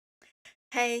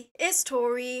Hey, it's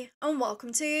Tori, and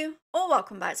welcome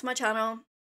back to my channel.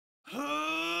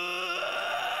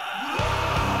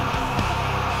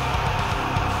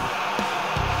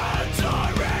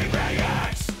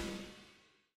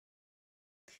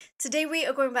 Today we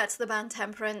are going back to the band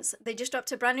Temperance. They just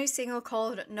dropped a brand new single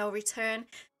called No Return.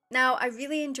 Now, I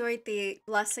really enjoyed the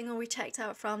last single we checked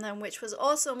out from them, which was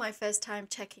also my first time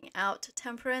checking out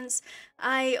Temperance.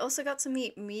 I also got to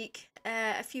meet Meek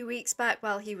a few weeks back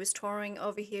while he was touring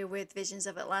over here with Visions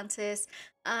of Atlantis,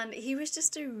 and he was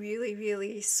just a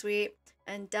really sweet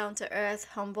and down-to-earth,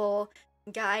 humble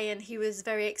guy, and he was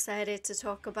very excited to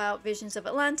talk about Visions of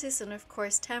Atlantis and of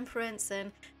course Temperance,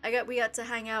 and we got to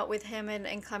hang out with him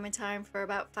and Clementine for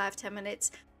about 5-10 minutes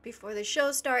before the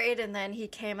show started, and then he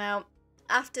came out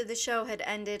after the show had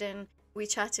ended and we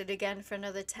chatted again for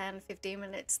another 10-15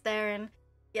 minutes there. And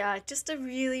yeah, just a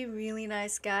really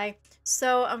nice guy.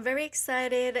 So I'm very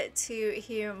excited to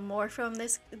hear more from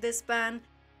this band.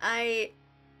 I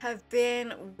have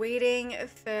been waiting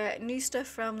for new stuff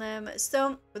from them,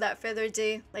 so without further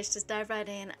ado, let's just dive right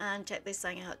in and check this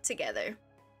song out together.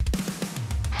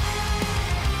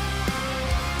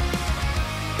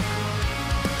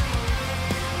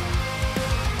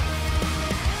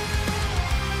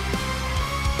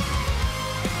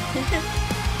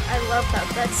 I love that.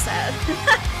 That's sad.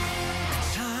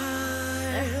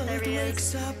 There he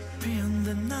is. Up in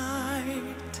the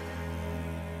night,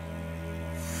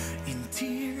 in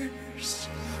tears,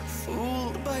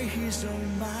 fooled by his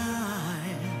own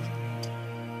mind.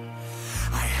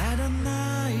 I had a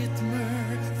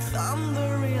nightmare,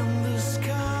 thunder in the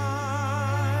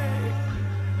sky.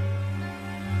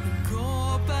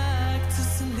 Go back to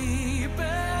sleep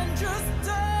and just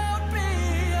don't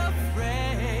be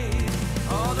afraid.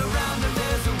 All around him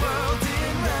there's a world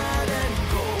in red and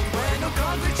gold, where no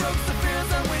country chokes the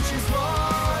fears on which he's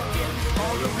walking.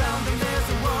 All around him there's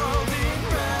a world in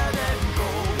red and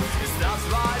gold. It starts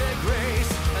by the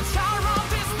grace and shall round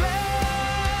this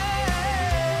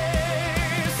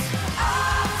place.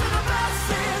 After the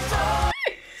passage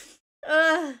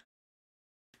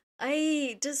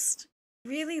I just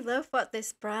really love what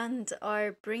this brand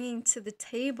are bringing to the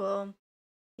table.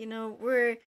 You know,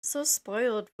 we're so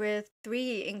spoiled with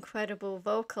 3 incredible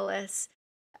vocalists,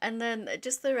 and then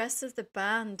just the rest of the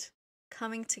band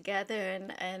coming together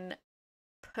and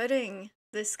putting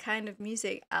this kind of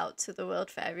music out to the world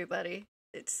for everybody.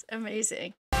 It's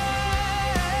amazing.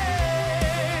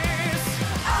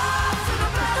 after the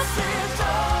passage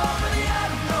over the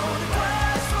unknown, the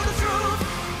quest for the truth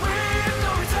with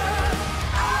no return.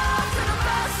 After the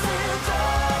passage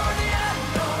over the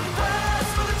unknown, the quest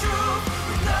for the truth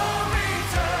with no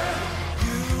return.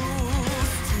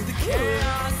 Used to the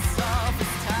chaos of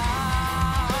his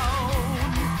town,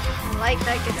 I like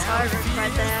that guitar riff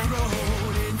right there.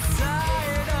 road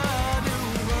inside a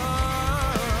new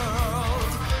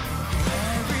world.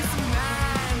 There is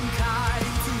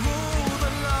mankind to rule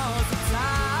the laws of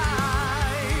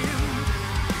time,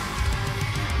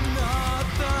 not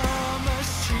the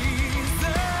machines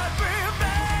that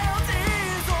rebuilt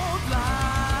his old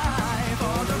life.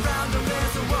 All around him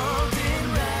there's a world in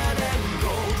red and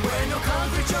gold, where no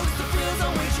country chokes the fields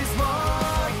on which he's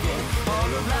walking. All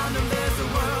around him there's a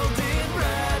world in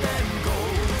red and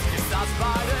gold. It starts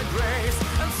by the grace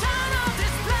and shine of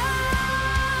this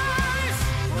place.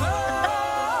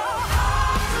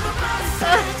 After the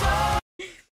passage.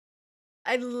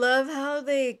 I love how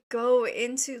they go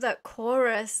into that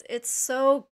chorus. It's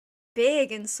so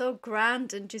big and so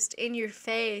grand and just in your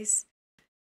face.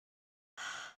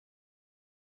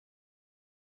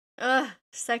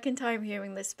 Second time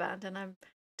hearing this band and I'm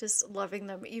just loving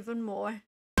them even more.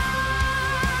 After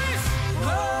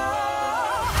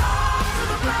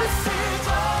the passage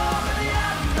over the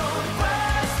unknown,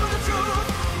 quest for the truth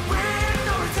with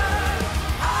no return.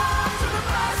 After the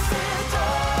passage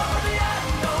over the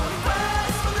unknown,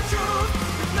 quest for the truth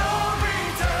with no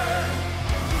return.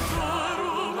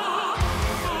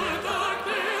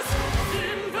 Darkness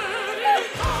in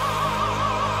veritas,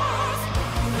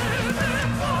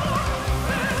 living for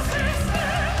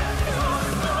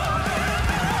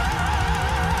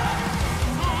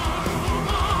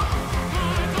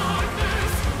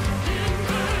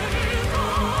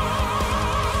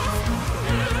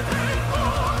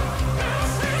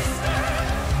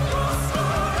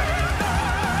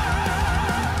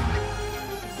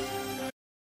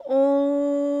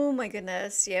Oh my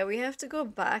goodness, yeah, we have to go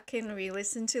back and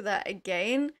re-listen to that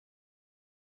again.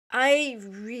 I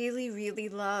really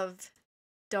love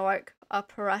dark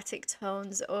operatic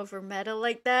tones over metal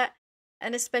like that,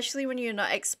 and especially when you're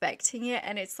not expecting it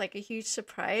and it's like a huge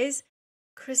surprise.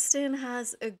 Kristen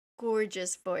has a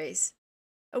gorgeous voice.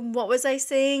 And what was I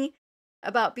saying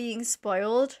about being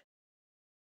spoiled?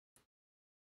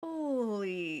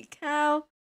 Holy cow.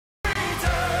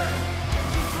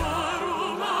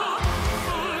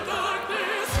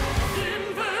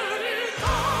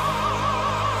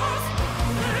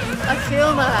 I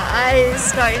feel my eyes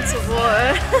starting to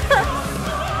water.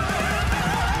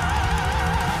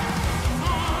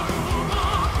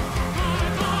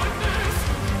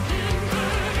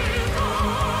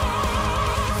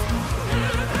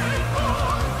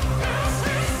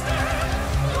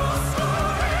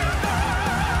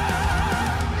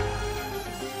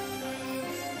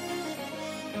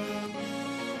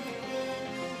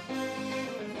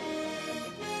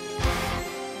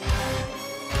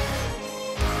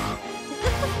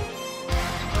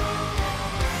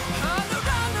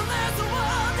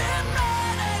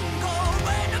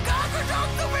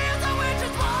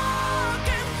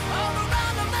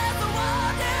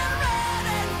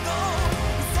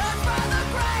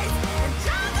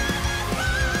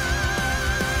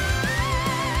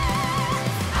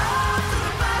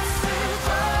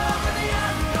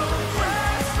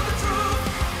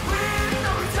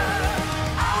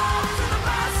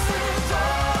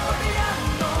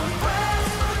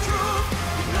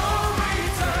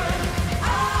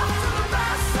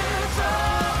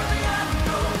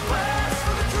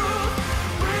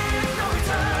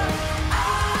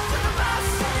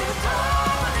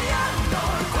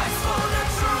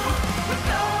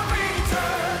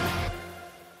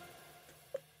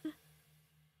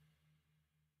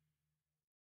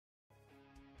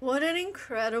 What an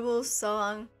incredible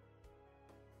song.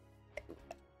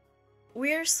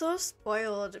 We are so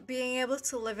spoiled being able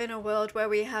to live in a world where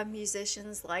we have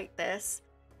musicians like this,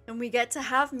 and we get to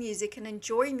have music and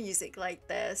enjoy music like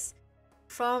this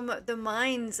from the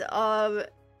minds of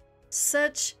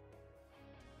such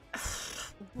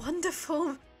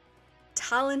wonderful,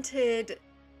 talented,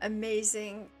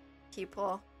 amazing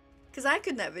people. Because I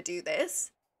could never do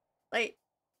this, like,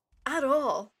 at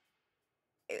all.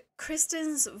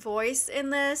 Kristen's voice in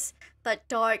this, that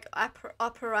dark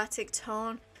operatic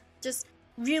tone, just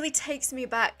really takes me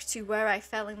back to where I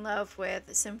fell in love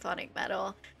with symphonic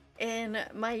metal in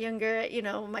my younger,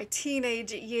 my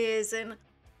teenage years, and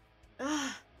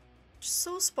just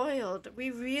so spoiled.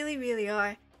 We really, really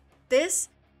are.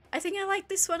 I think I like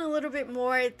this one a little bit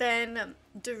more than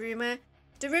Daruma.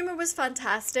 Daruma was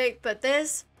fantastic, but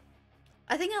this,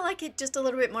 I think I like it just a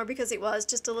little bit more because it was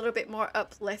just a little bit more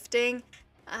uplifting.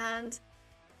 And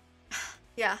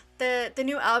yeah, the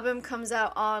new album comes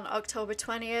out on October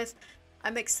 20th.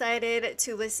 I'm excited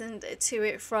to listen to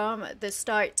it from the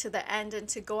start to the end and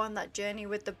to go on that journey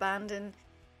with the band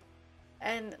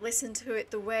and listen to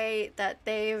it the way that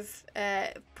they've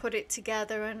put it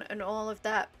together and all of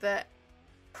that. But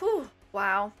whew,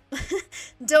 wow.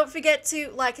 Don't forget to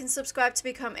like and subscribe to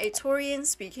become a Taurian.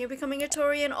 Speaking of becoming a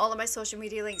Taurian, all of my social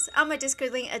media links and my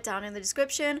Discord link are down in the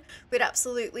description. We'd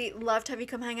absolutely love to have you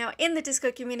come hang out in the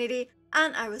Discord community,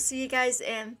 and I will see you guys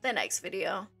in the next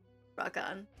video. Rock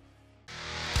on.